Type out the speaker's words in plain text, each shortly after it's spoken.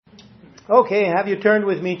Okay, have you turned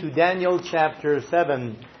with me to Daniel chapter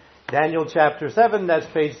 7. Daniel chapter 7, that's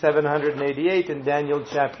page 788 in Daniel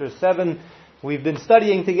chapter 7. We've been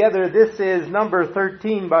studying together. This is number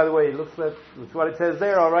 13, by the way. Looks what it says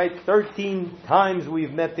there, all right? 13 times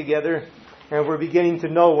we've met together, and we're beginning to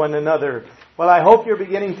know one another. Well, I hope you're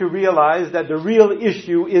beginning to realize that the real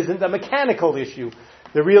issue isn't a mechanical issue.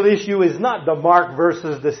 The real issue is not the mark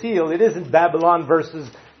versus the seal. It isn't Babylon versus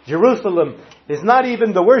Jerusalem. It's not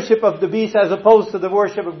even the worship of the beast as opposed to the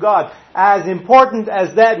worship of God. As important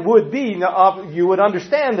as that would be, you would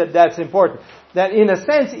understand that that's important. That in a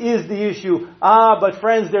sense is the issue. But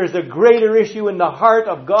friends, there's a greater issue in the heart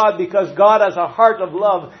of God, because God has a heart of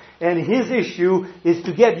love, and His issue is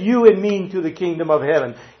to get you and me into the kingdom of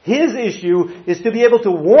heaven. His issue is to be able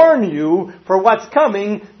to warn you for what's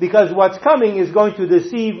coming, because what's coming is going to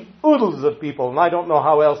deceive oodles of people. And I don't know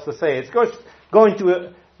how else to say it. It's going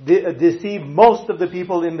to deceive most of the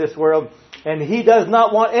people in this world. And He does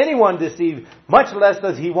not want anyone deceived, much less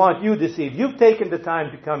does He want you deceived. You've taken the time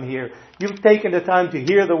to come here. You've taken the time to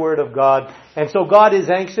hear the Word of God. And so God is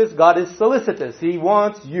anxious. God is solicitous. He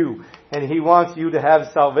wants you. And He wants you to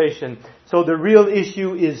have salvation. So the real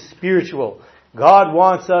issue is spiritual. God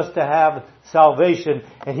wants us to have salvation.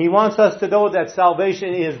 And He wants us to know that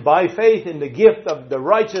salvation is by faith in the gift of the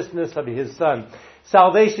righteousness of His Son.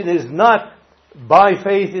 Salvation is not by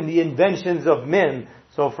faith in the inventions of men.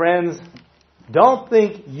 So friends, don't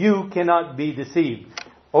think you cannot be deceived.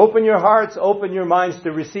 Open your hearts, open your minds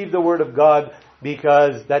to receive the Word of God,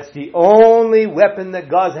 because that's the only weapon that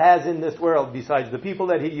God has in this world, besides the people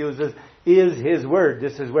that He uses, is His Word.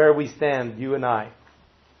 This is where we stand, you and I.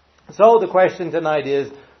 So the question tonight is,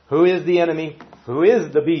 who is the enemy? Who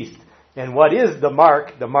is the beast? And what is the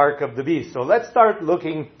mark of the beast? So let's start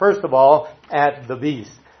looking, first of all, at the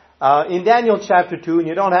beast. In Daniel chapter 2, and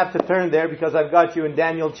you don't have to turn there because I've got you in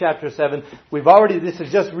Daniel chapter 7. This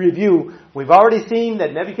is just review. We've already seen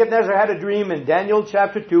that Nebuchadnezzar had a dream in Daniel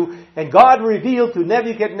chapter 2, and God revealed to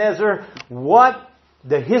Nebuchadnezzar what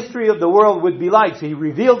the history of the world would be like. So He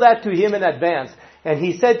revealed that to him in advance. And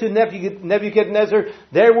He said to Nebuchadnezzar,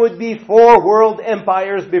 there would be 4 world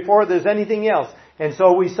empires before there's anything else. And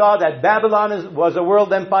so we saw that Babylon was a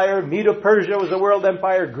world empire, Medo-Persia was a world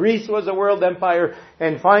empire, Greece was a world empire,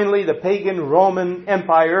 and finally the pagan Roman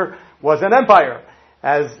Empire was an empire,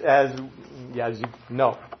 as you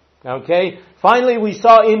know. Okay? Finally we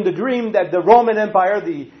saw in the dream that the Roman Empire,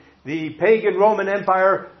 the pagan Roman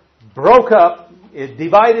Empire, broke up. It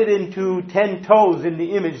divided into 10 toes in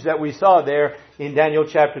the image that we saw there in Daniel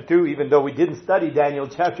chapter 2, even though we didn't study Daniel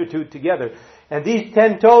chapter 2 together. And these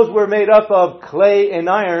 10 toes were made up of clay and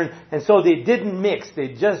iron, and so they didn't mix. They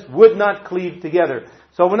just would not cleave together.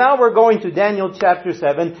 So now we're going to Daniel chapter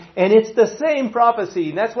 7, and it's the same prophecy.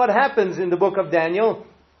 And that's what happens in the book of Daniel.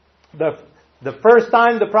 The first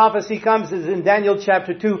time the prophecy comes is in Daniel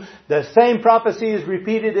chapter 2. The same prophecy is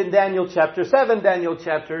repeated in Daniel chapter 7, Daniel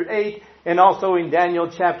chapter 8, and also in Daniel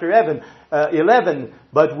chapter 11.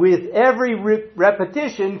 But with every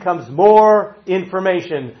repetition comes more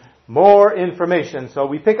information. More information. So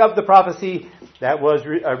we pick up the prophecy that was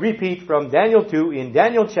a repeat from Daniel 2 in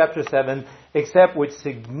Daniel chapter 7, except with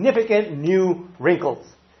significant new wrinkles.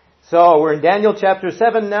 So we're in Daniel chapter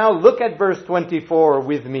 7 now. Look at verse 24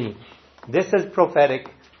 with me. This is prophetic.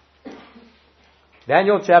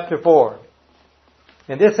 Daniel chapter 4.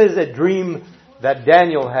 And this is a dream that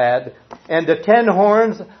Daniel had. And the 10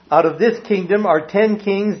 horns out of this kingdom are 10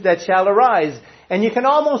 kings that shall arise. And you can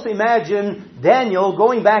almost imagine Daniel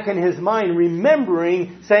going back in his mind,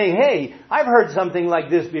 remembering, saying, hey, I've heard something like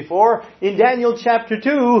this before. In Daniel chapter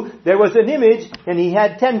 2, there was an image, and he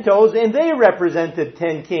had 10 toes, and they represented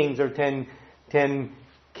 10 kings or 10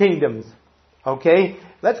 kingdoms. Okay?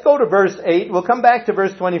 Let's go to verse 8. We'll come back to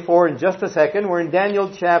verse 24 in just a second. We're in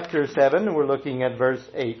Daniel chapter 7, and we're looking at verse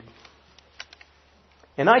 8.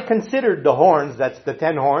 And I considered the horns, that's the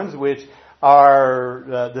 10 horns, which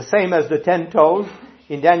are the same as the 10 toes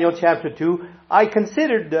in Daniel chapter 2. I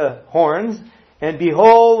considered the horns, and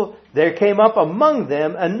behold, there came up among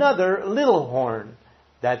them another little horn.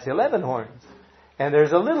 That's 11 horns. And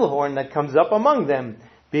there's a little horn that comes up among them,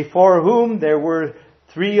 before whom there were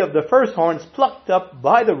 3 of the first horns plucked up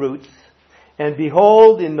by the roots. And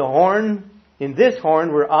behold, in this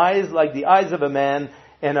horn were eyes like the eyes of a man,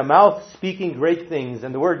 and a mouth speaking great things.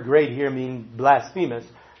 And the word great here means blasphemous.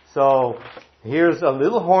 So here's a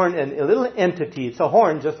little horn and a little entity. It's a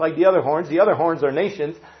horn just like the other horns. The other horns are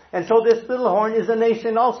nations. And so this little horn is a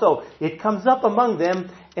nation also. It comes up among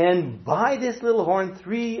them, and by this little horn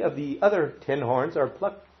 3 of the other 10 horns are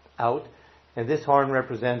plucked out. And this horn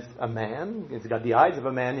represents a man. It's got the eyes of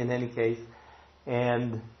a man in any case.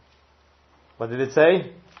 And What did it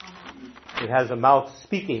say? It has a mouth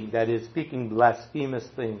speaking, that is, speaking blasphemous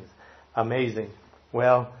things. Amazing.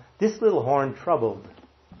 Well, this little horn troubled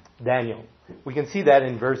Daniel. We can see that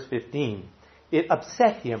in verse 15. It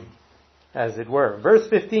upset him, as it were. Verse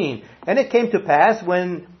 15, and it came to pass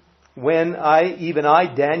when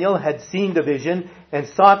I, Daniel, had seen the vision and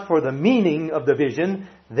sought for the meaning of the vision,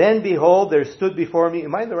 then behold, there stood before me.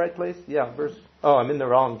 Am I in the right place? Yeah, I'm in the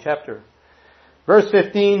wrong chapter. Verse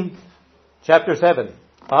 15, chapter 7.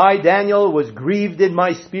 I, Daniel, was grieved in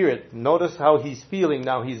my spirit. Notice how he's feeling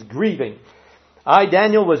now. He's grieving. I,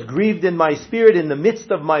 Daniel, was grieved in my spirit in the midst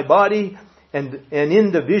of my body, and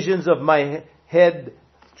in the visions of my head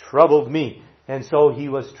troubled me. And so he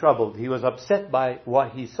was troubled. He was upset by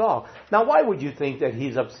what he saw. Now, why would you think that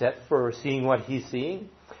he's upset for seeing what he's seeing?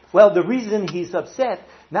 Well, the reason he's upset,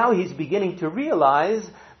 now he's beginning to realize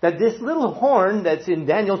that this little horn that's in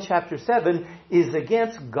Daniel chapter 7 is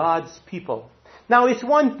against God's people. Now, it's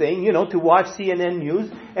one thing, to watch CNN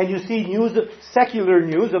news and you see secular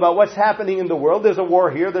news about what's happening in the world. There's a war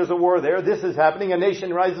here, there's a war there, this is happening, a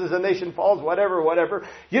nation rises, a nation falls, whatever.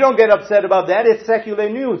 You don't get upset about that, it's secular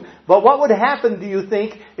news. But what would happen, do you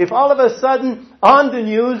think, if all of a sudden on the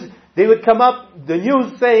news, they would come up, the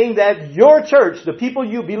news saying that your church, the people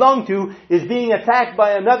you belong to, is being attacked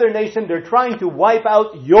by another nation, they're trying to wipe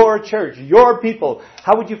out your church, your people.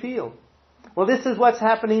 How would you feel? Well, this is what's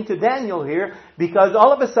happening to Daniel here, because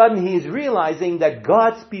all of a sudden he's realizing that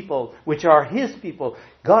God's people, which are his people,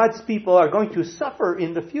 God's people are going to suffer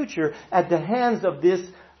in the future at the hands of this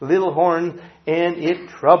little horn, and it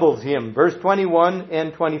troubles him. Verse 21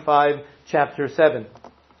 and 25, chapter 7.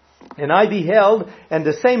 And I beheld, and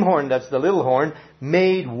the same horn, that's the little horn,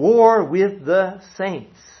 made war with the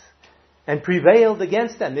saints, and prevailed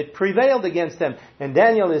against them. It prevailed against them. And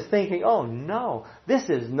Daniel is thinking, oh no, this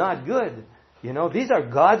is not good. These are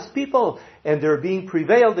God's people, and they're being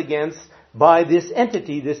prevailed against by this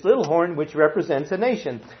entity, this little horn, which represents a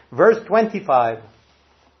nation. Verse 25.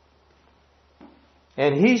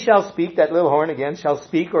 And he shall speak, that little horn again, shall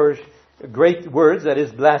speak, or great words, that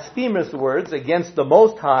is blasphemous words, against the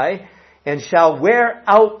Most High, and shall wear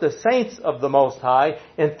out the saints of the Most High,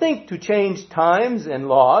 and think to change times and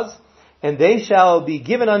laws, and they shall be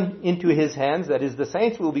given into his hands, that is, the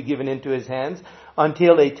saints will be given into his hands,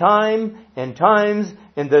 until a time and times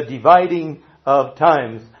and the dividing of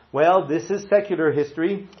times. Well, this is secular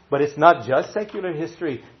history, but it's not just secular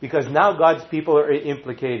history, because now God's people are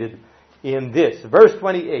implicated in this. Verse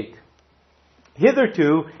 28.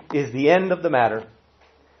 Hitherto is the end of the matter.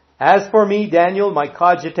 As for me, Daniel, my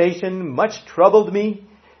cogitation much troubled me,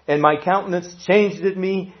 and my countenance changed at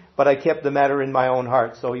me, but I kept the matter in my own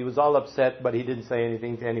heart. So he was all upset, but he didn't say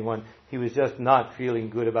anything to anyone. He was just not feeling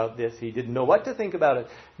good about this. He didn't know what to think about it,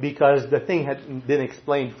 because the thing hadn't been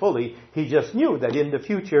explained fully. He just knew that in the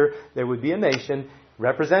future there would be a nation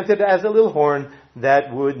represented as a little horn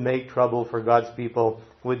that would make trouble for God's people,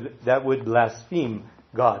 that would blaspheme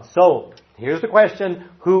God. So, here's the question,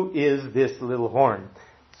 who is this little horn?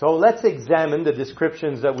 So let's examine the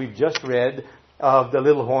descriptions that we've just read of the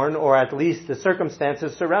little horn, or at least the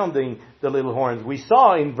circumstances surrounding the little horns. We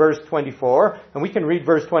saw in verse 24, and we can read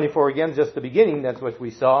verse 24 again, just the beginning, that's what we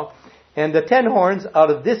saw. And the 10 horns out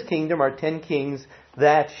of this kingdom are 10 kings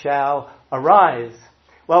that shall arise.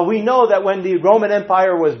 Well, we know that when the Roman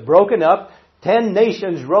Empire was broken up, 10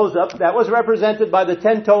 nations rose up. That was represented by the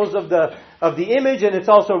 10 toes of the image, and it's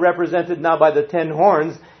also represented now by the 10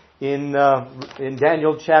 horns in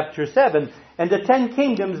Daniel chapter 7. And the 10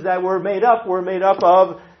 kingdoms that were made up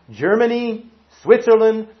of Germany,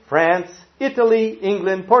 Switzerland, France, Italy,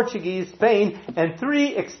 England, Portuguese, Spain, and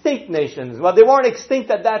 3 extinct nations. Well, they weren't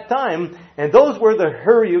extinct at that time, and those were the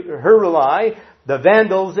Heruli, the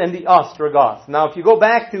Vandals, and the Ostrogoths. Now, if you go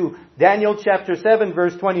back to Daniel chapter 7,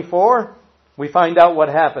 verse 24, we find out what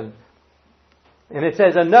happened. And it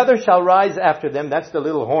says, another shall rise after them. That's the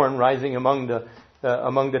little horn rising among the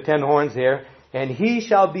 10 horns here. And he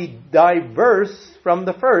shall be diverse from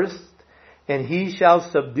the first, and he shall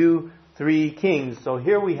subdue 3 kings. So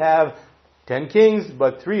here we have 10 kings,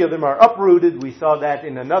 but 3 of them are uprooted. We saw that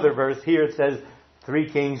in another verse. Here it says 3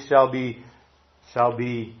 kings shall be,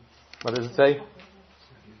 what does it say?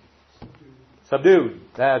 Subdued.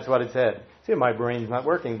 That's what it said. See, my brain's not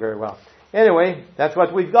working very well. Anyway, that's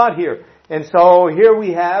what we've got here. And so here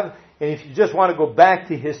we have, and if you just want to go back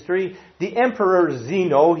to history, the Emperor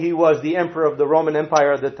Zeno, he was the emperor of the Roman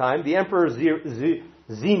Empire at the time. The Emperor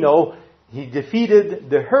Zeno, he defeated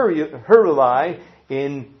the Heruli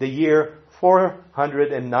in the year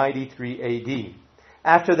 493 AD.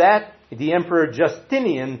 After that, the Emperor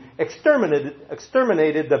Justinian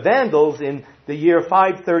exterminated the Vandals in the year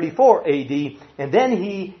 534 AD, and then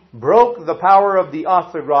he broke the power of the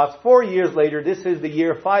Ostrogoths 4 years later. This is the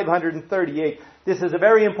year 538. This is a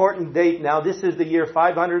very important date now. This is the year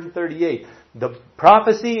 538. The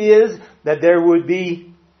prophecy is that there would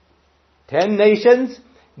be 10 nations,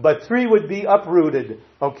 but 3 would be uprooted.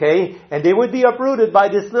 Okay? And they would be uprooted by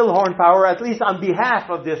this little horn power, at least on behalf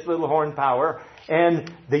of this little horn power.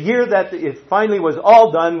 And the year that it finally was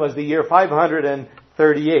all done was the year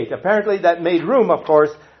 538. Apparently that made room, of course,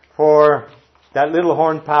 for that little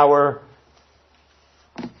horn power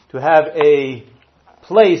to have a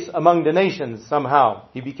place among the nations somehow.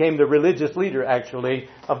 He became the religious leader, actually,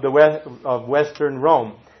 of of Western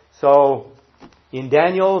Rome. So, in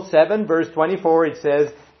Daniel 7, verse 24, it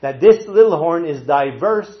says that this little horn is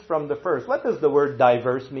diverse from the first. What does the word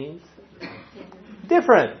diverse mean?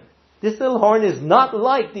 Different. This little horn is not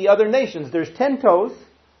like the other nations. There's 10 toes.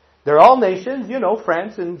 They're all nations,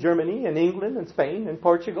 France and Germany and England and Spain and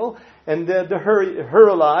Portugal and the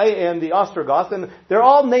Heruli and the Ostrogoths. And they're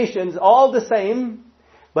all nations, all the same.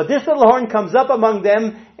 But this little horn comes up among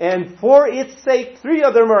them, and for its sake, 3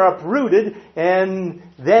 of them are uprooted, and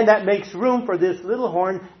then that makes room for this little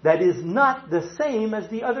horn that is not the same as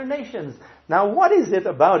the other nations. Now, what is it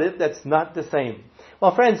about it that's not the same?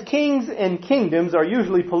 Well, friends, kings and kingdoms are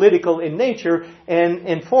usually political in nature and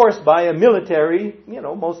enforced by a military.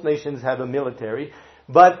 Most nations have a military.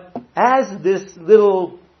 But as this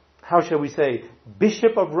little, how shall we say,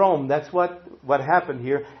 Bishop of Rome, that's what happened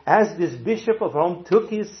here. As this Bishop of Rome took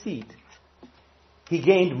his seat, he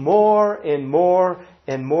gained more and more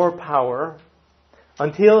and more power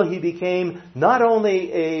until he became not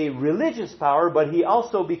only a religious power, but he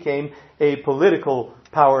also became a political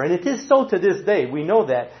power. And it is so to this day. We know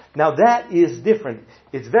that. Now that is different.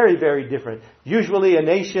 It's very, very different. Usually a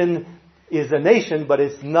nation is a nation, but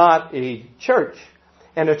it's not a church.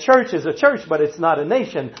 And a church is a church, but it's not a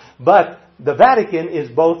nation. But the Vatican is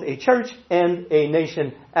both a church and a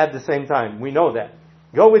nation at the same time. We know that.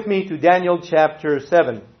 Go with me to Daniel chapter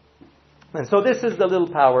 7. And so this is the little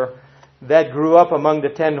power that grew up among the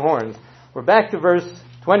 10 horns. We're back to verse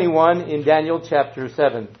 21 in Daniel chapter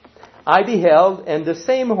 7. I beheld, and the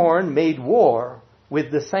same horn made war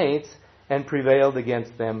with the saints and prevailed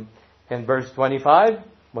against them. And verse 25,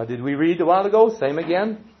 what did we read a while ago? Same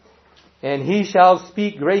again. And he shall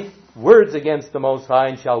speak great words against the Most High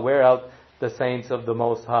and shall wear out the saints of the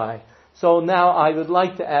Most High. So now I would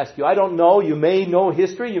like to ask you, I don't know, you may know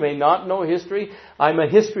history, you may not know history. I'm a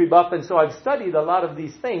history buff, and so I've studied a lot of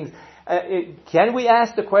these things. Can we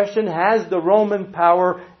ask the question, has the Roman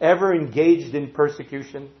power ever engaged in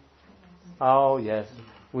persecution? Oh yes,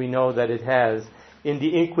 we know that it has. In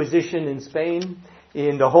the Inquisition in Spain,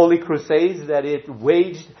 in the Holy Crusades that it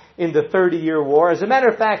waged in the 30-year War. As a matter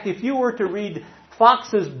of fact, if you were to read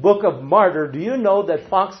Fox's Book of Martyr, do you know that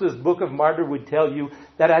Fox's Book of Martyr would tell you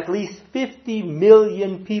that at least 50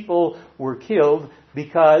 million people were killed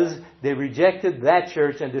because they rejected that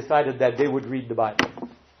church and decided that they would read the Bible,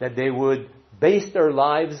 that they would base their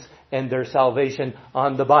lives and their salvation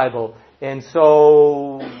on the Bible. And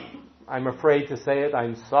so, I'm afraid to say it,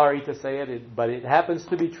 I'm sorry to say it, but it happens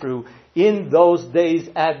to be true. In those days,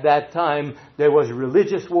 at that time, there was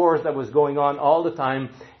religious wars that was going on all the time,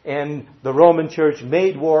 and the Roman Church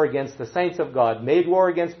made war against the saints of God, made war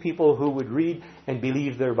against people who would read and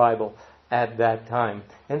believe their Bible at that time.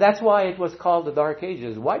 And that's why it was called the Dark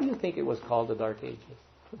Ages. Why do you think it was called the Dark Ages?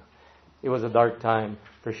 It was a dark time,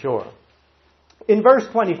 for sure. In verse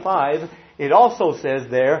 25, it also says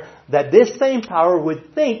there that this same power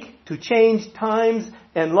would think to change times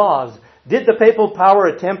and laws. Did the papal power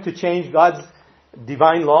attempt to change God's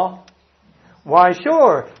divine law? Why,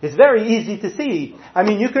 sure. It's very easy to see. I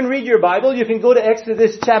mean, you can read your Bible, you can go to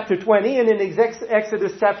Exodus chapter 20, and in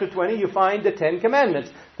Exodus chapter 20 you find the 10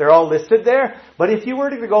 Commandments. They're all listed there. But if you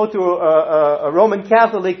were to go to a Roman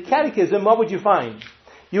Catholic catechism, what would you find?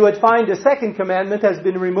 You would find the second commandment has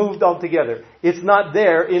been removed altogether. It's not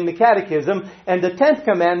there in the catechism. And the 10th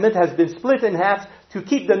commandment has been split in half to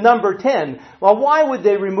keep the number 10. Well, why would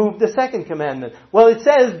they remove the second commandment? Well, it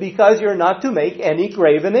says because you're not to make any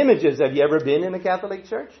graven images. Have you ever been in a Catholic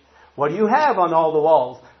church? What do you have on all the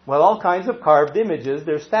walls? Well, all kinds of carved images.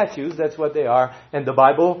 They're statues. That's what they are. And the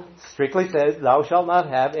Bible strictly says, thou shalt not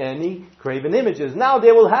have any graven images. Now,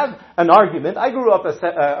 they will have an argument. I grew up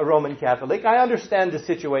a Roman Catholic. I understand the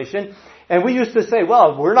situation. And we used to say,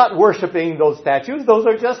 well, we're not worshiping those statues. Those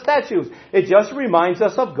are just statues. It just reminds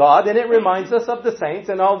us of God, and it reminds us of the saints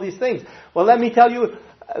and all these things. Well, let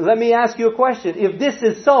me ask you a question. If this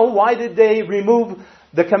is so, why did they remove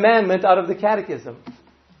the commandment out of the catechism.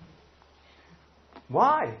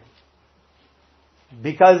 Why?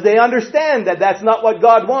 Because they understand that that's not what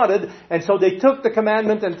God wanted, and so they took the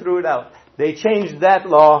commandment and threw it out. They changed that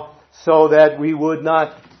law so that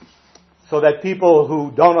people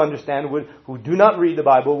who don't understand, who do not read the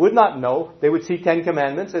Bible, would not know. They would see 10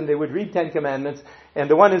 commandments and they would read 10 commandments, and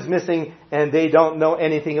the one is missing and they don't know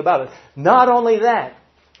anything about it. Not only that,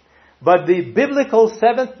 but the biblical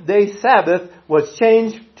seventh-day Sabbath was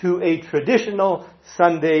changed to a traditional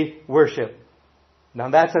Sunday worship. Now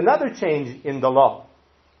that's another change in the law.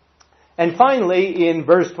 And finally, in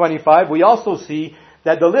verse 25, we also see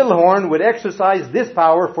that the little horn would exercise this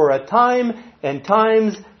power for a time and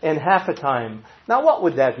times and half a time. Now what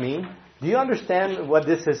would that mean? Do you understand what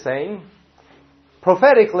this is saying?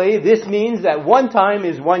 Prophetically, this means that one time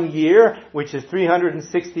is 1 year, which is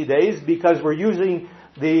 360 days, because we're using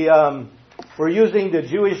the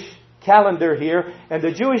Jewish calendar here, and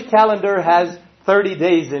the Jewish calendar has 30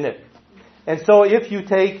 days in it. And so if you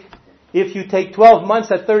take 12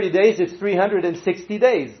 months at 30 days, it's 360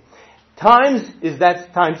 days. Times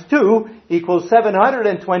times 2 equals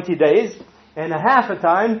 720 days. And a half a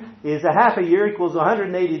time is a half a year equals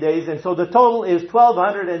 180 days. And so the total is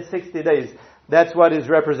 1260 days. That's what is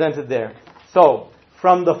represented there. So,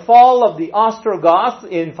 from the fall of the Ostrogoths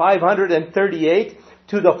in 538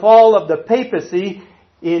 to the fall of the papacy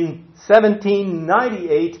in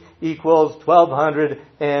 1798 equals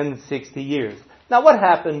 1260 years. Now what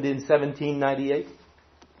happened in 1798?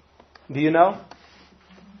 Do you know?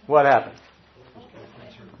 What happened?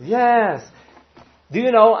 Yes. Do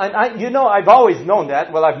you know, and I've always known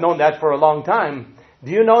that. Well, I've known that for a long time.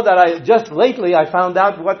 Do you know that just lately I found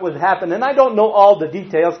out what would happen, and I don't know all the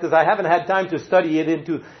details because I haven't had time to study it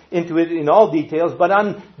into it in all details, but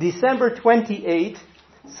on December 28,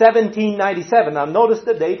 1797, now notice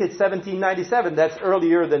the date, it's 1797, that's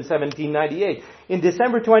earlier than 1798. In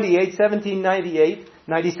December 28,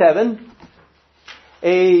 1797,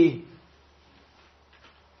 a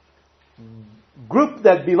group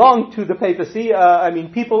that belonged to the papacy,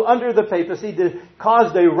 people under the papacy,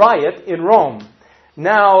 caused a riot in Rome.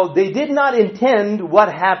 Now, they did not intend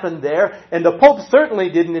what happened there, and the Pope certainly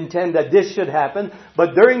didn't intend that this should happen,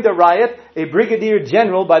 but during the riot, a brigadier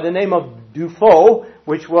general by the name of Dufault,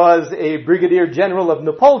 which was a brigadier general of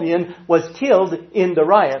Napoleon, was killed in the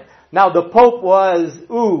riot. Now, the Pope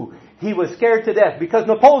he was scared to death, because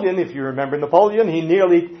Napoleon, if you remember Napoleon, he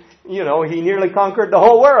nearly conquered the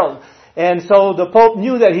whole world. And so the Pope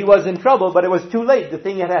knew that he was in trouble, but it was too late. The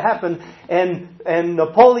thing had happened, and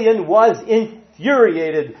Napoleon was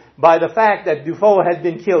infuriated by the fact that Dufault had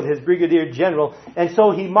been killed, his brigadier general. And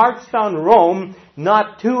so he marched on Rome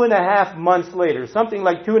not 2.5 months later, something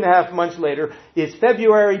like 2.5 months later. It's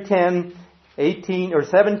February 10,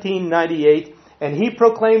 1798, and he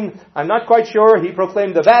proclaimed, I'm not quite sure, he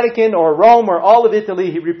proclaimed the Vatican or Rome or all of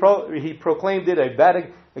Italy, he proclaimed it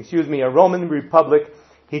a Roman Republic.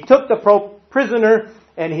 He took the Pope prisoner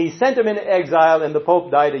and he sent him into exile, and the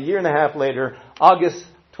Pope died a year and a half later, August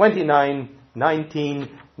 29,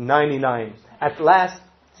 1999. At last,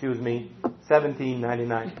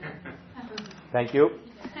 1799. Thank you.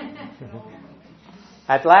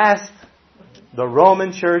 At last, the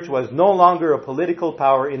Roman Church was no longer a political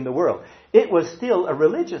power in the world. It was still a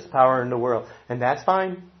religious power in the world. And that's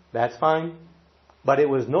fine. That's fine. But it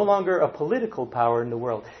was no longer a political power in the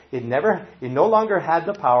world. It no longer had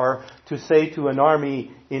the power to say to an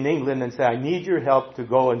army in England and say, I need your help to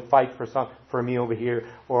go and fight for me over here.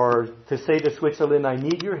 Or to say to Switzerland, I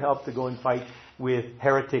need your help to go and fight with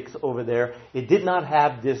heretics over there. It did not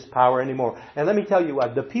have this power anymore. And let me tell you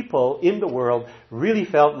what, the people in the world really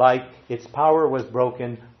felt like its power was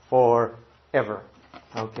broken forever.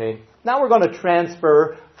 Okay. Now we're going to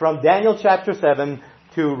transfer from Daniel chapter 7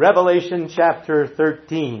 to Revelation chapter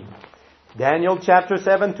 13. Daniel chapter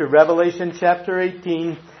 7 to Revelation chapter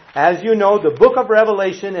 18. As you know, the book of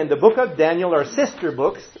Revelation and the book of Daniel are sister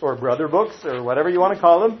books, or brother books, or whatever you want to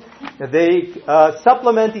call them. They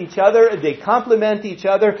supplement each other, they complement each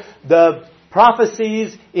other. The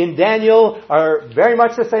prophecies in Daniel are very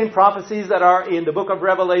much the same prophecies that are in the book of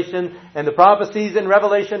Revelation, and the prophecies in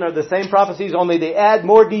Revelation are the same prophecies, only they add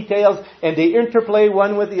more details and they interplay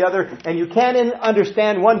one with the other. And you can't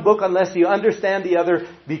understand one book unless you understand the other,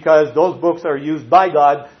 because those books are used by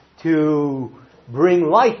God to bring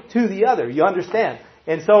light to the other. You understand?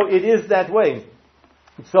 And so it is that way.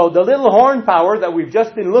 So the little horn power that we've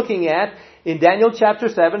just been looking at in Daniel chapter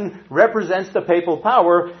 7 represents the papal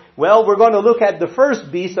power. Well, we're going to look at the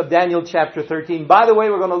first beast of Daniel chapter 13. By the way,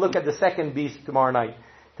 we're going to look at the second beast tomorrow night.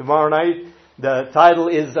 Tomorrow night, The title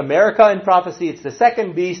is America in Prophecy. It's the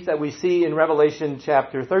second beast that we see in Revelation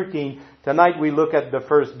chapter 13. Tonight we look at the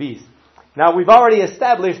first beast. Now we've already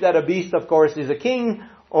established that a beast, of course, is a king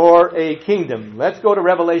or a kingdom. Let's go to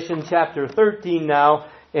Revelation chapter 13 now,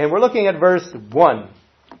 and we're looking at verse 1.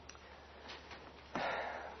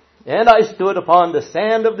 And I stood upon the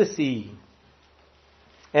sand of the sea,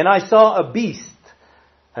 and I saw a beast,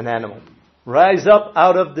 an animal, rise up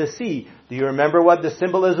out of the sea. Do you remember what the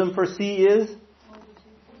symbolism for sea is?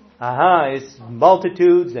 It's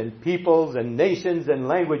multitudes and peoples and nations and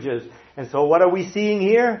languages. And so what are we seeing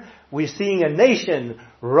here? We're seeing a nation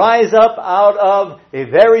rise up out of a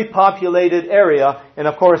very populated area. And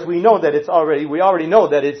of course we already know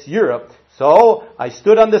that it's Europe. So I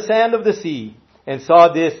stood on the sand of the sea and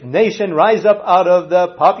saw this nation rise up out of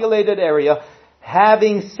the populated area,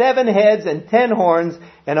 having 7 heads and 10 horns,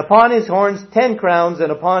 and upon his horns 10 crowns,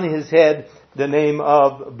 and upon his head the name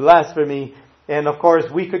of blasphemy. And of course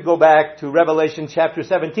we could go back to Revelation chapter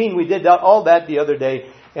 17. We did all that the other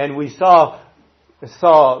day, and we saw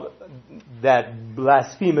that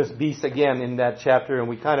blasphemous beast again in that chapter, and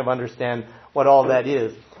we kind of understand what all that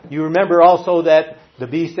is. You remember also that the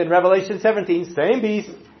beast in Revelation 17, same beast,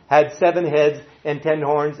 had 7 heads and 10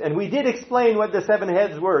 horns, and we did explain what the 7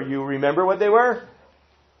 heads were. You remember what they were?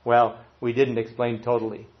 Well, we didn't explain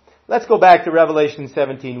totally. Let's go back to Revelation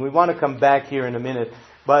 17. We want to come back here in a minute,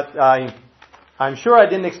 but I'm sure I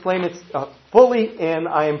didn't explain it fully, and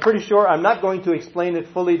I am pretty sure I'm not going to explain it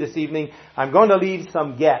fully this evening. I'm going to leave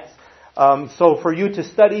some gaps. So for you to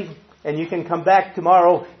study, and you can come back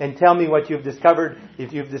tomorrow and tell me what you've discovered,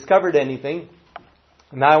 if you've discovered anything.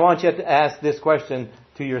 Now I want you to ask this question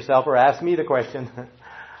to yourself, or ask me the question.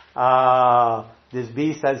 This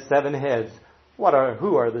beast has 7 heads.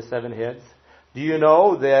 Who are the 7 heads? Do you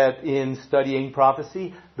know that in studying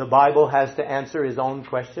prophecy, the Bible has to answer his own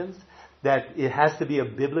questions? That it has to be a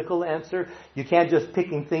biblical answer. You can't just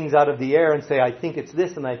picking things out of the air and say, I think it's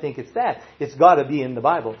this and I think it's that. It's got to be in the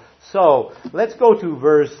Bible. So, let's go to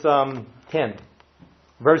verse 10.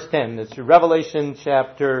 Verse 10. It's Revelation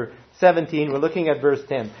chapter 17. We're looking at verse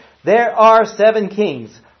 10. There are 7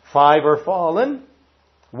 kings. 5 are fallen.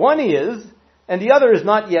 1 is, and the other is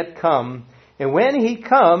not yet come. And when he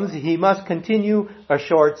comes, he must continue a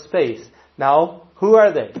short space. Now, who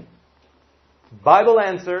are they? Bible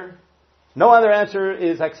answer. No other answer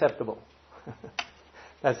is acceptable.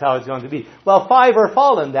 That's how it's going to be. Well, 5 are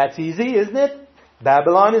fallen. That's easy, isn't it?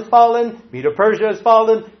 Babylon is fallen. Medo-Persia is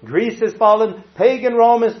fallen. Greece is fallen. Pagan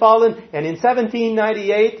Rome is fallen. And in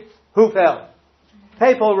 1798, who fell?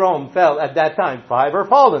 Papal Rome fell at that time. 5 are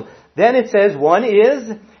fallen. Then it says 1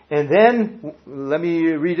 is, and then, let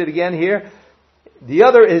me read it again here. The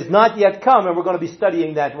other is not yet come, and we're going to be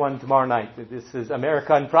studying that one tomorrow night. This is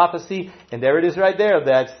America in Prophecy, and there it is right there.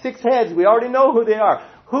 That's 6 heads. We already know who they are.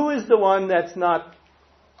 Who is the one that says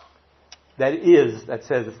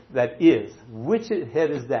that is? Which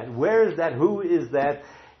head is that? Where is that? Who is that?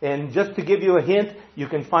 And just to give you a hint, you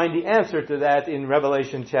can find the answer to that in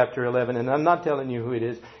Revelation chapter 11. And I'm not telling you who it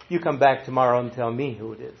is. You come back tomorrow and tell me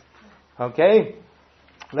who it is. Okay?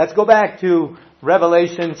 Let's go back to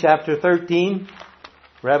Revelation chapter 13.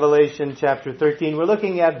 Revelation chapter 13. We're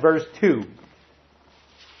looking at verse 2.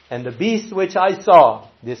 And the beast which I saw,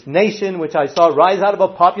 this nation which I saw rise out of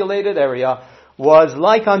a populated area, was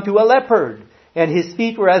like unto a leopard. And his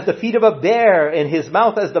feet were as the feet of a bear, and his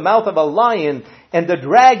mouth as the mouth of a lion. And the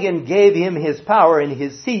dragon gave him his power and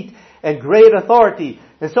his seat and great authority.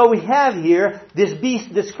 And so we have here this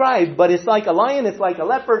beast described, but it's like a lion, it's like a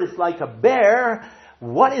leopard, it's like a bear.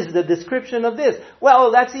 What is the description of this?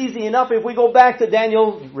 Well, that's easy enough. If we go back to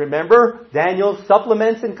Daniel, remember, Daniel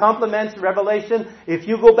supplements and complements Revelation. If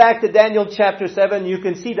you go back to Daniel chapter 7, you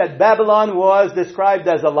can see that Babylon was described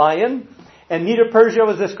as a lion, and Medo-Persia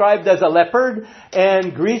was described as a leopard,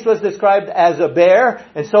 and Greece was described as a bear.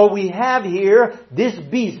 And so we have here, this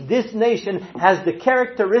beast, this nation, has the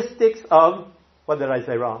characteristics of, what did I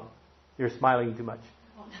say wrong? You're smiling too much.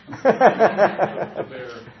 Huh?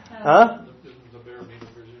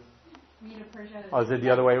 Oh, is it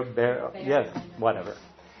the other way? Bear? Yes, whatever.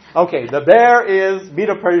 Okay, the bear is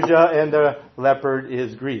Medo-Persia and the leopard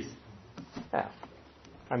is Greece. Yeah.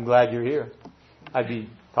 I'm glad you're here. I'd be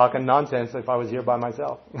talking nonsense if I was here by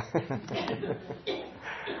myself.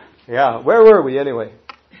 Yeah, where were we anyway?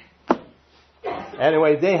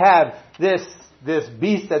 Anyway, they have this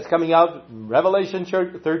beast that's coming out, Revelation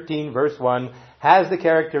 13 verse 1, has the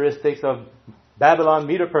characteristics of Babylon,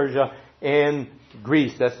 Medo-Persia, and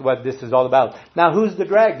Greece. That's what this is all about. Now, who's the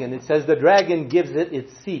dragon? It says the dragon gives it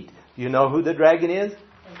its seat. Do you know who the dragon is?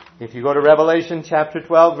 If you go to Revelation chapter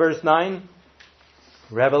 12 verse 9,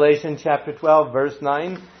 Revelation chapter 12, verse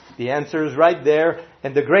 9. The answer is right there.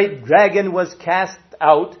 And the great dragon was cast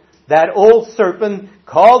out, that old serpent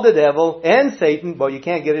called the devil and Satan. Well, you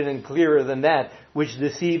can't get it any clearer than that, which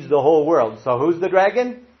deceives the whole world. So who's the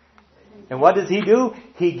dragon? And what does he do?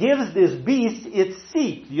 He gives this beast its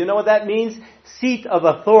seat. Do you know what that means? Seat of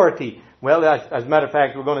authority. Well, as a matter of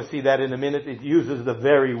fact, we're going to see that in a minute. It uses the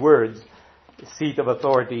very words, seat of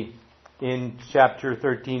authority, in chapter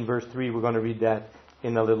 13, verse 3. We're going to read that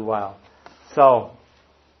in a little while. So,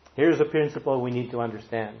 here's a principle we need to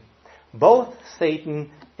understand. Both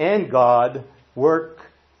Satan and God work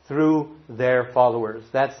through their followers.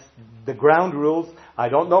 That's the ground rules. I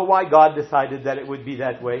don't know why God decided that it would be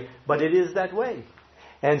that way, but it is that way.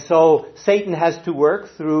 And so Satan has to work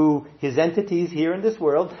through his entities here in this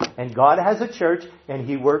world, and God has a church, and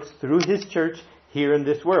he works through his church here in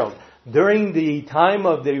this world. During the time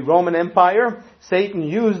of the Roman Empire, Satan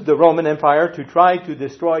used the Roman Empire to try to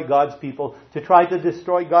destroy God's people, to try to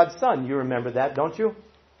destroy God's Son. You remember that, don't you?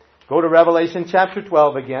 Go to Revelation chapter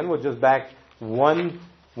 12 again. We'll just back one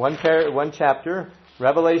chapter.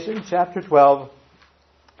 Revelation chapter 12.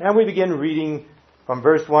 And we begin reading from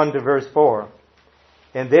verse 1 to verse 4.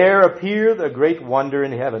 And there appeared a great wonder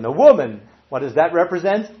in heaven. A woman. What does that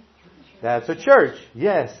represent? That's a church.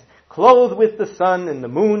 Yes. Clothed with the sun and the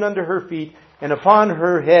moon under her feet, and upon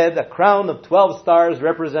her head a crown of 12 stars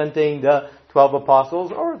representing the 12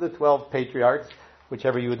 apostles or the 12 patriarchs,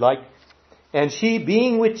 whichever you would like. And she,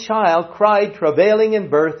 being with child, cried, travailing in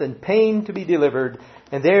birth and pain to be delivered.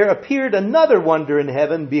 And there appeared another wonder in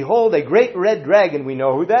heaven. Behold, a great red dragon, we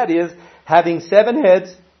know who that is, having 7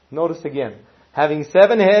 heads. Notice again. Having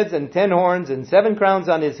 7 heads and 10 horns and 7 crowns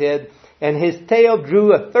on his head. And his tail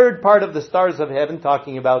drew a third part of the stars of heaven,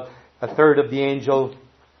 talking about a third of the angel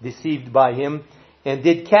deceived by him, and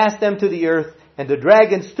did cast them to the earth. And the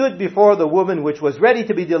dragon stood before the woman which was ready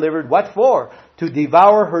to be delivered. What for? To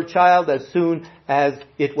devour her child as soon as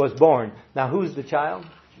it was born. Now who's the child?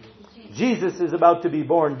 Jesus is about to be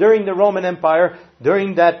born during the Roman Empire,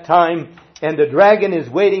 during that time, and the dragon is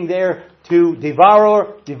waiting there to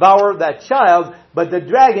devour that child, but the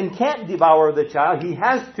dragon can't devour the child. He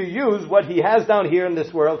has to use what he has down here in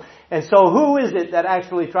this world. And so who is it that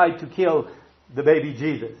actually tried to kill the baby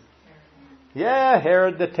Jesus? Yeah,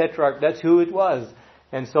 Herod the Tetrarch. That's who it was.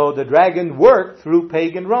 And so the dragon worked through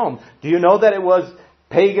pagan Rome. Do you know that it was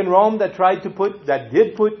pagan Rome that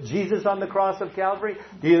did put Jesus on the cross of Calvary?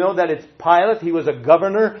 Do you know that it's Pilate? He was a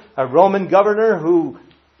governor, a Roman governor who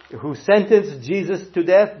sentenced Jesus to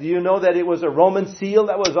death. Do you know that it was a Roman seal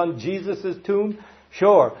that was on Jesus' tomb?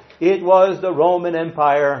 Sure. It was the Roman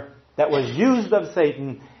Empire that was used of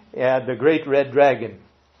Satan, the great red dragon.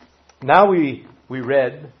 Now we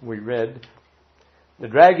read, the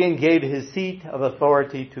dragon gave his seat of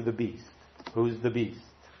authority to the beast. Who's the beast?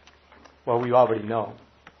 Well, we already know.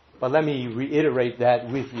 But let me reiterate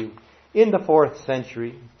that with you. In the 4th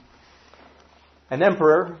century, an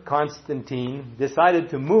emperor, Constantine, decided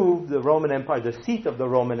to move the Roman Empire, the seat of the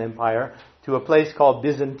Roman Empire, to a place called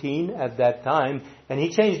Byzantine at that time, and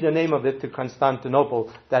he changed the name of it to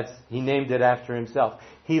Constantinople. He named it after himself.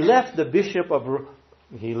 He left the bishop.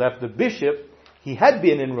 He had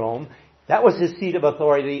been in Rome. That was his seat of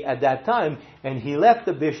authority at that time, and he left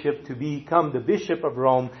the bishop to become the bishop of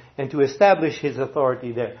Rome and to establish his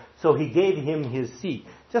authority there. So he gave him his seat.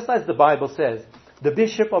 Just as the Bible says, the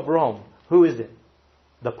bishop of Rome, who is it?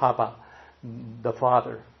 The Papa, the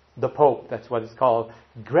Father, the Pope, that's what it's called,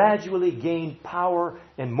 gradually gained power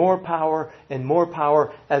and more power and more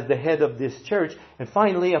power as the head of this church. And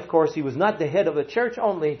finally, of course, he was not the head of the church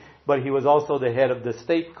only, but he was also the head of the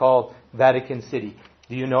state called Vatican City.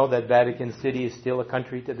 Do you know that Vatican City is still a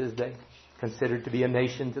country to this day? Considered to be a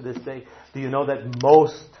nation to this day? Do you know that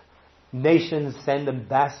most nations send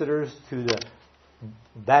ambassadors to the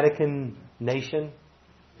Vatican nation?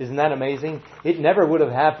 Isn't that amazing? It never would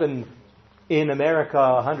have happened in America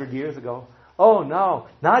 100 years ago. Oh no,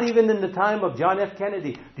 not even in the time of John F.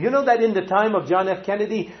 Kennedy. Do you know that in the time of John F.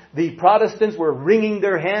 Kennedy, the Protestants were wringing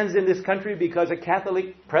their hands in this country because a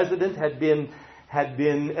Catholic president had been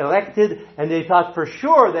elected, and they thought for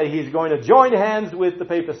sure that he's going to join hands with the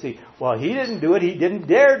papacy. Well, he didn't do it. He didn't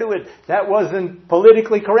dare do it. That wasn't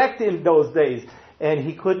politically correct in those days, and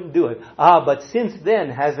he couldn't do it. But since then,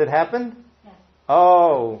 has it happened? Yes.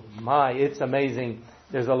 Oh my, it's amazing.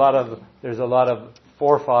 There's a lot of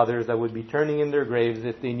forefathers that would be turning in their graves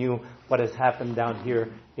if they knew what has happened down here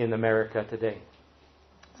in America today.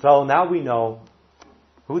 So now we know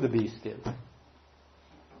who the beast is.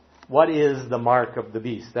 What is the mark of the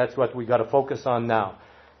beast? That's what we got to focus on now.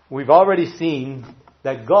 We've already seen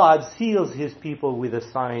that God seals His people with a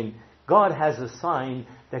sign. God has a sign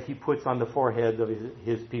that He puts on the forehead of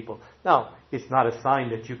His people. Now, it's not a sign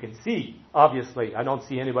that you can see, obviously. I don't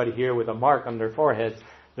see anybody here with a mark on their foreheads.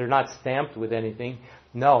 They're not stamped with anything.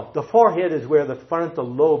 No, the forehead is where the frontal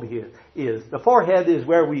lobe here is. The forehead is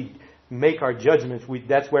where we make our judgments.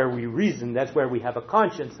 That's where we reason. That's where we have a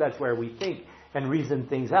conscience. That's where we think and reason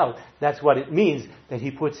things out. That's what it means that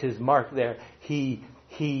He puts His mark there. He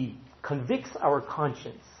convicts our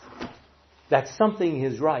conscience that something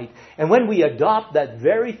is right. And when we adopt that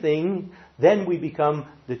very thing, then we become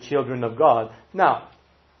the children of God. Now,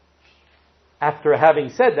 after having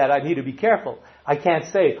said that, I need to be careful. I can't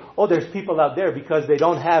say, oh, there's people out there because they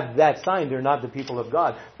don't have that sign, they're not the people of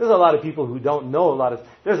God. There's a lot of people who don't know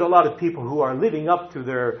there's a lot of people who are living up to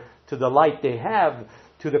the light they have,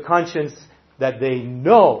 to the conscience that they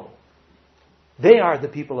know. They are the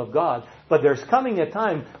people of God. But there's coming a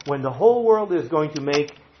time when the whole world is going to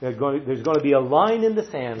there's going to be a line in the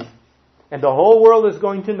sand, and the whole world is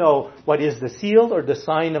going to know what is the seal or the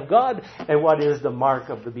sign of God and what is the mark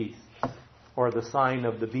of the beast or the sign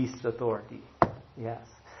of the beast's authority. Yes.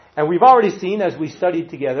 And we've already seen as we studied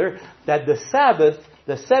together that the Sabbath,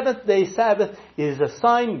 the seventh day Sabbath, is a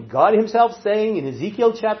sign, God Himself saying in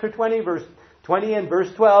Ezekiel chapter 20, verse 20 and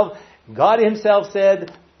verse 12, God Himself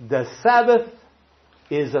said, the Sabbath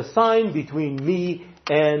is a sign between me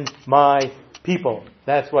and my people.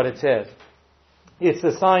 That's what it says. It's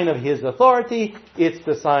the sign of His authority. It's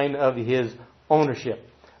the sign of His ownership.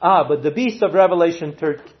 But the beast of Revelation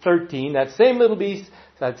 13, that same little beast,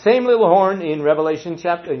 that same little horn in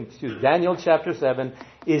Daniel chapter 7,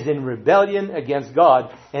 is in rebellion against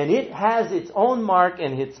God. And it has its own mark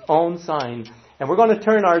and its own sign. And we're going to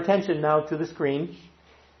turn our attention now to the screen,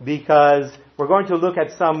 because we're going to look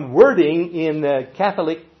at some wording in the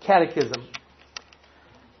Catholic Catechism.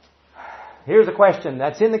 Here's a question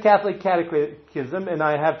that's in the Catholic Catechism, and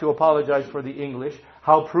I have to apologize for the English.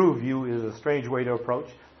 How prove you is a strange way to approach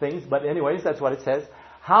things, but anyways, that's what it says.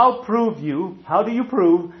 How do you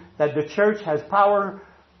prove that the church has power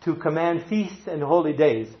to command feasts and holy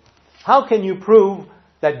days? How can you prove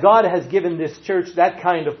that God has given this church that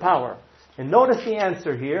kind of power? And notice the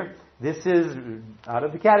answer here. This is out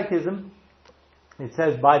of the Catechism. It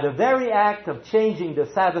says, by the very act of changing the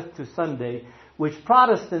Sabbath to Sunday, which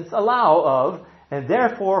Protestants allow of, and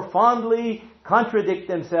therefore fondly contradict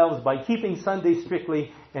themselves by keeping Sunday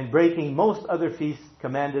strictly and breaking most other feasts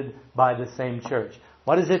commanded by the same church.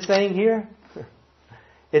 What is it saying here?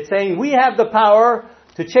 It's saying we have the power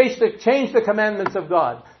to change the commandments of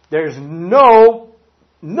God. There's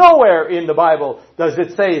nowhere in the Bible does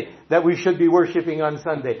it say that we should be worshiping on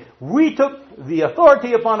Sunday. We took the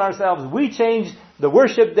authority upon ourselves. We changed the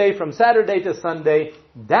worship day from Saturday to Sunday.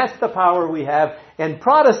 That's the power we have. And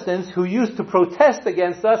Protestants who used to protest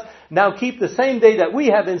against us now keep the same day that we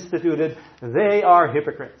have instituted. They are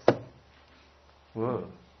hypocrites. Whoa.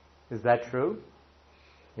 Is that true?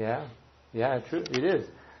 Yeah, true. It is.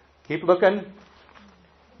 Keep looking.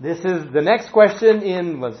 This is the next question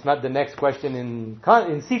it's not the next question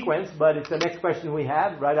in sequence, but it's the next question we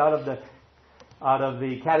have right out of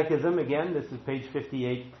the Catechism. Again, this is page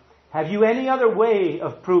 58. Have you any other way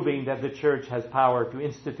of proving that the church has power to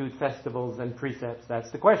institute festivals and precepts? That's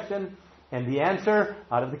the question. And the answer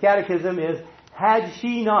out of the Catechism is, had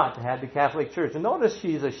the Catholic Church, and notice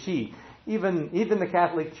she's a she. Even the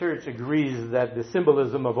Catholic Church agrees that the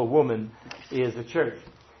symbolism of a woman is a church.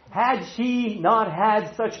 Had she not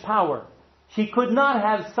had such power, she could not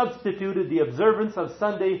have substituted the observance of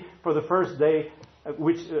Sunday for the first day,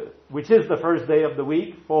 which is the first day of the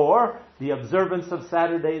week, for the observance of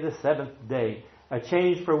Saturday, the seventh day, a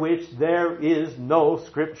change for which there is no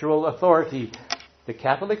scriptural authority. The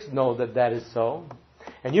Catholics know that is so.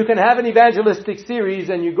 And you can have an evangelistic series,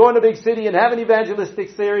 and you go in a big city and have an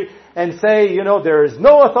evangelistic series and say, there is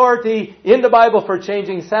no authority in the Bible for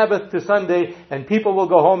changing Sabbath to Sunday, and people will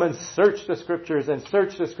go home and search the Scriptures, and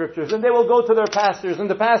they will go to their pastors, and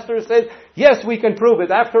the pastor says, yes, we can prove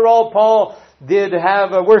it. After all, Paul did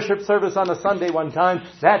have a worship service on a Sunday one time.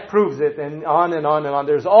 That proves it, and on and on and on.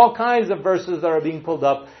 There's all kinds of verses that are being pulled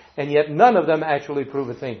up, and yet none of them actually prove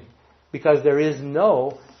a thing. Because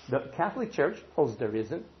the Catholic Church knows there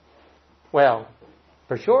isn't. Well,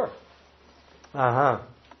 for sure.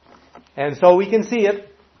 And so we can see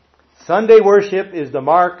it. Sunday worship is the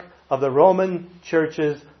mark of the Roman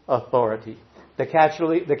Church's authority. The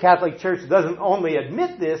Catholic Church doesn't only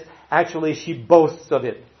admit this, actually she boasts of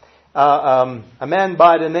it. A man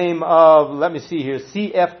by the name of,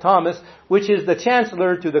 C.F. Thomas, which is the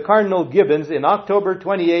Chancellor to the Cardinal Gibbons in October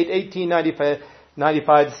 28,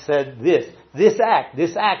 1895, said this. This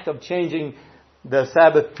act of changing the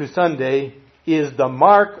Sabbath to Sunday is the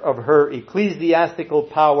mark of her ecclesiastical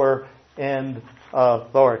power and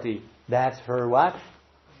authority. That's her what?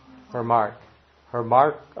 Her mark. Her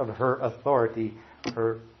mark of her authority.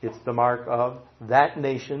 It's the mark of that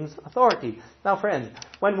nation's authority. Now, friends,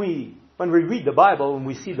 when we read the Bible and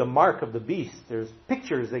we see the mark of the beast, there's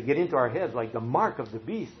pictures that get into our heads like the mark of the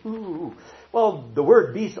beast. Ooh. Well, the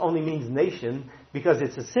word beast only means nation because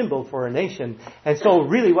it's a symbol for a nation. And so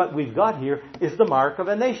really what we've got here is the mark of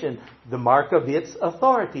a nation, the mark of its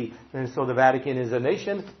authority. And so the Vatican is a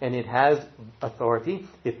nation and it has authority.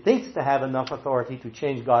 It thinks to have enough authority to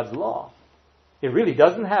change God's law. It really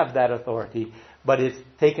doesn't have that authority, but it's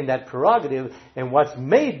taken that prerogative, and what's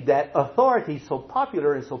made that authority so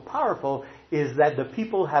popular and so powerful is that the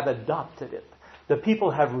people have adopted it. The people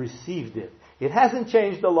have received it. It hasn't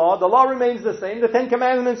changed the law. The law remains the same. The Ten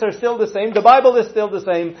Commandments are still the same. The Bible is still the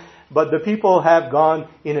same. But the people have gone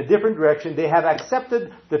in a different direction. They have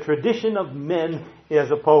accepted the tradition of men as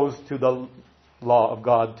opposed to the law of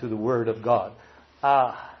God, to the Word of God.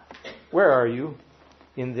 Where are you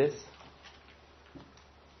in this?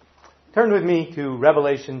 Turn with me to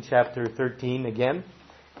Revelation chapter 13 again.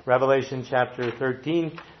 Revelation chapter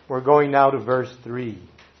 13. We're going now to verse 3.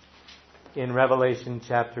 In Revelation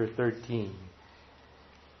chapter 13.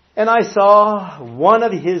 And I saw one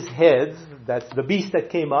of his heads, that's the beast that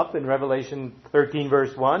came up in Revelation 13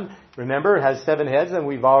 verse 1. Remember, it has 7 heads and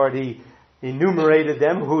we've already enumerated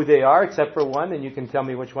them, who they are, except for one, and you can tell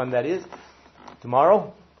me which one that is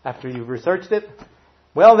tomorrow, after you've researched it.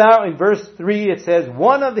 Well, now in verse 3 it says,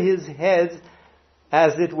 one of his heads,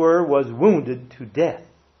 as it were, was wounded to death.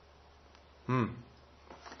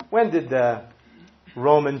 When did the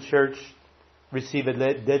Roman Church receive a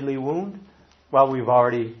deadly wound? Well, we've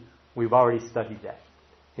already studied that.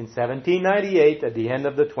 In 1798, at the end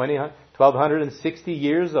of the 1260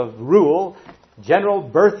 years of rule, General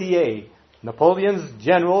Berthier, Napoleon's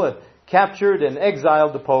general, captured and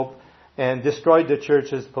exiled the Pope and destroyed the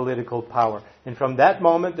church's political power. And from that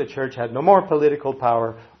moment, the church had no more political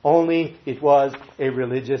power, only it was a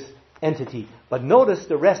religious entity. But notice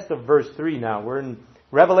the rest of verse 3 now. We're in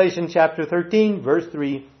Revelation chapter 13, verse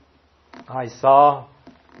 3. I saw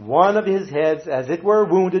one of his heads, as it were,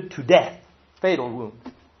 wounded to death. Fatal wound.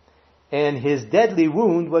 And his deadly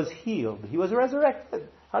wound was healed. He was resurrected.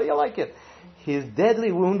 How do you like it? His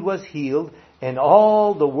deadly wound was healed, and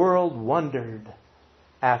all the world wondered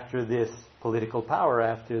after this political power,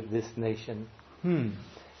 after this nation.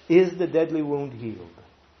 Is the deadly wound healed?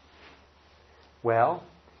 Well,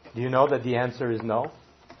 do you know that the answer is no?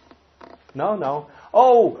 No.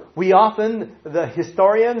 Oh, we often, the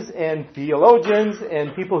historians and theologians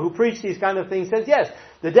and people who preach these kind of things says, yes,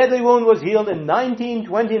 the deadly wound was healed in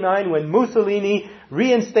 1929 when Mussolini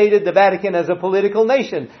reinstated the Vatican as a political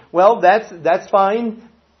nation. Well, that's fine,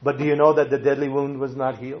 but do you know that the deadly wound was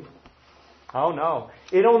not healed? Oh no.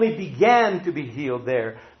 It only began to be healed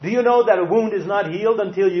there. Do you know that a wound is not healed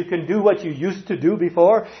until you can do what you used to do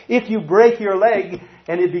before? If you break your leg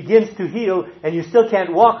and it begins to heal and you still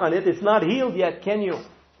can't walk on it, it's not healed yet, can you?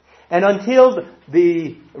 And until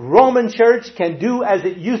the Roman Church can do as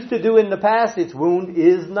it used to do in the past, its wound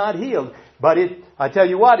is not healed. But I tell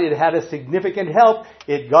you what, it had a significant help.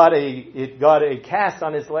 It got a cast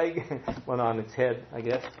on its leg, well, on its head, I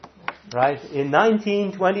guess. Right? In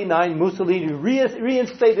 1929, Mussolini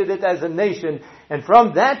reinstated it as a nation, and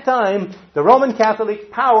from that time, the Roman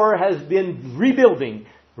Catholic power has been rebuilding.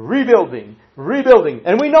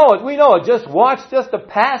 And we know it. Just watch the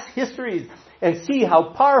past histories and see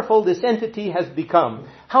how powerful this entity has become.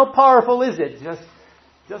 How powerful is it?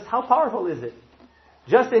 Just how powerful is it?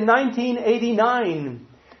 Just in 1989,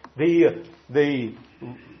 the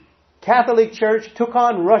Catholic Church took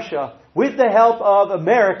on Russia with the help of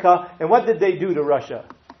America. And what did they do to Russia?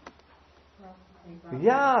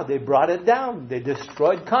 Yeah, they brought it down. They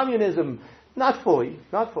destroyed communism. Not fully.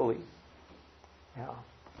 Yeah.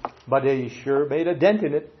 But they sure made a dent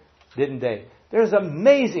in it, didn't they? There's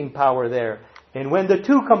amazing power there. And when the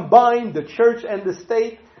two combine, the church and the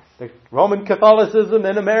state, the Roman Catholicism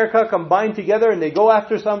and America combine together and they go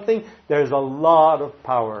after something, there's a lot of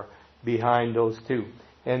power behind those two.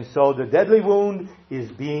 And so the deadly wound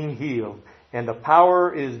is being healed. And the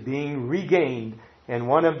power is being regained. And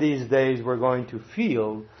one of these days we're going to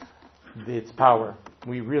feel its power.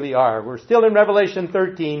 We really are. We're still in Revelation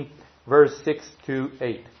 13, verse 6 to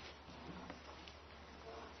 8.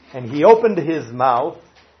 And he opened his mouth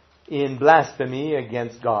in blasphemy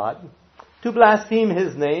against God, to blaspheme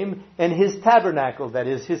his name and his tabernacle, that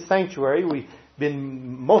is his sanctuary.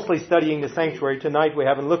 been mostly studying the sanctuary. Tonight we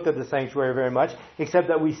haven't looked at the sanctuary very much, except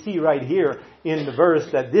that we see right here in the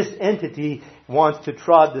verse that this entity wants to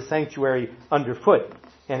trod the sanctuary underfoot,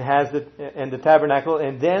 and has the tabernacle,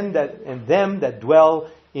 and them that dwell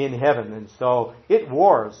in heaven. And so it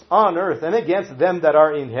wars on earth and against them that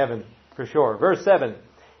are in heaven, for sure. Verse 7,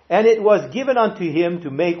 and it was given unto him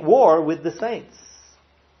to make war with the saints,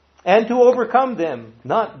 and to overcome them.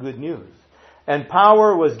 Not good news. And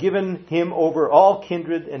power was given him over all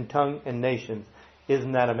kindred and tongue and nations.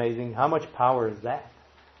 Isn't that amazing? How much power is that?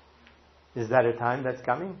 Is that a time that's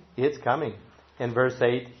coming? It's coming. And verse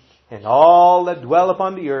 8, and all that dwell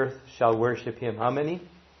upon the earth shall worship him. How many?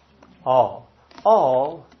 All.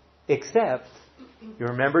 All except, you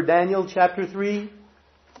remember Daniel chapter 3?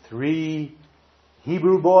 3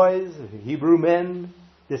 Hebrew boys, Hebrew men,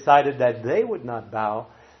 decided that they would not bow.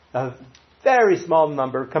 A very small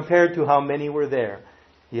number compared to how many were there.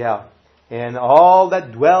 Yeah. And all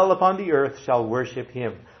that dwell upon the earth shall worship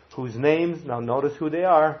him, whose names, now notice who they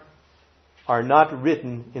are not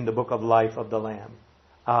written in the book of life of the Lamb.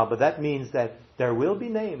 But that means that there will be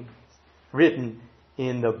names written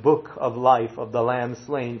in the book of life of the Lamb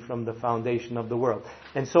slain from the foundation of the world.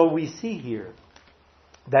 And so we see here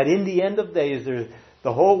that in the end of days,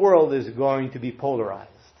 the whole world is going to be polarized.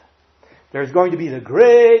 There's going to be the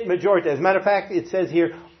great majority. As a matter of fact, it says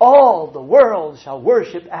here, all the world shall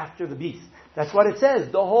worship after the beast. That's what it says,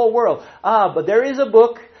 the whole world. But there is a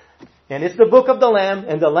book, and it's the book of the Lamb,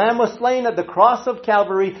 and the Lamb was slain at the cross of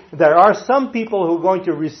Calvary. There are some people who are going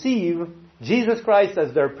to receive Jesus Christ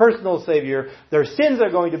as their personal Savior. Their sins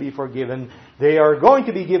are going to be forgiven. They are going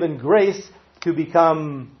to be given grace to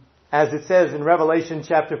become, as it says in Revelation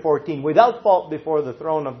chapter 14, without fault before the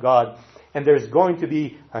throne of God. And there's going to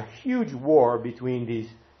be a huge war between these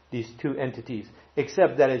two entities,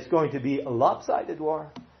 except that it's going to be a lopsided war.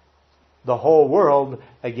 The whole world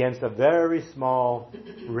against a very small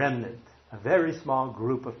remnant, a very small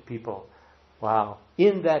group of people. Wow.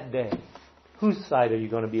 In that day, whose side are you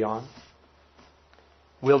going to be on?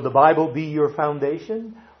 Will the Bible be your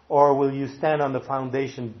foundation, or will you stand on the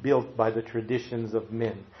foundation built by the traditions of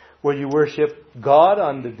men? Will you worship God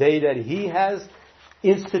on the day that He has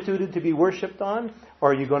instituted to be worshipped on,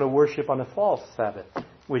 or are you going to worship on a false Sabbath,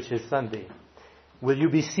 which is Sunday? Will you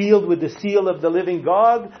be sealed with the seal of the living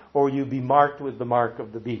God, or will you be marked with the mark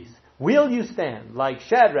of the beast? Will you stand like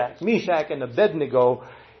Shadrach, Meshach, and Abednego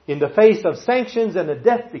in the face of sanctions and a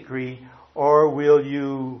death decree, or will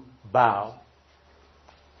you bow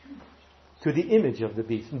to the image of the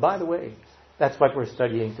beast? And by the way, that's what we're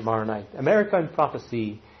studying tomorrow night. American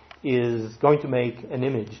prophecy is going to make an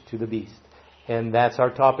image to the beast. And that's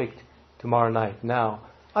our topic tomorrow night. Now,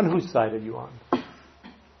 on whose side are you on?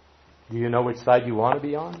 Do you know which side you want to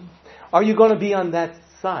be on? Are you going to be on that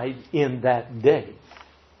side in that day?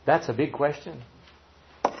 That's a big question.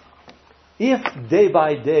 If day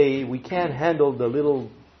by day we can't handle the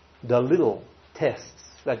little tests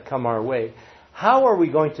that come our way, how are we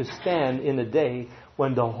going to stand in a day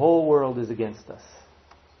when the whole world is against us?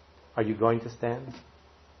 Are you going to stand?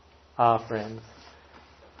 Friends,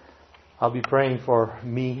 I'll be praying for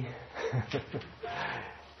me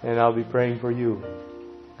and I'll be praying for you,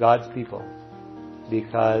 God's people,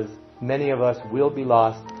 because many of us will be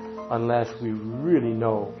lost unless we really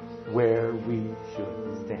know where we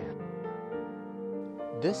should stand.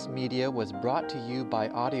 This media was brought to you by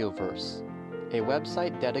Audioverse, a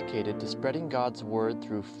website dedicated to spreading God's Word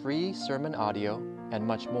through free sermon audio and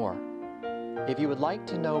much more. If you would like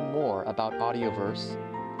to know more about Audioverse,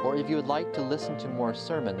 or if you would like to listen to more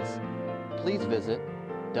sermons, please visit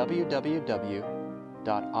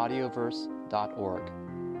www.audioverse.org.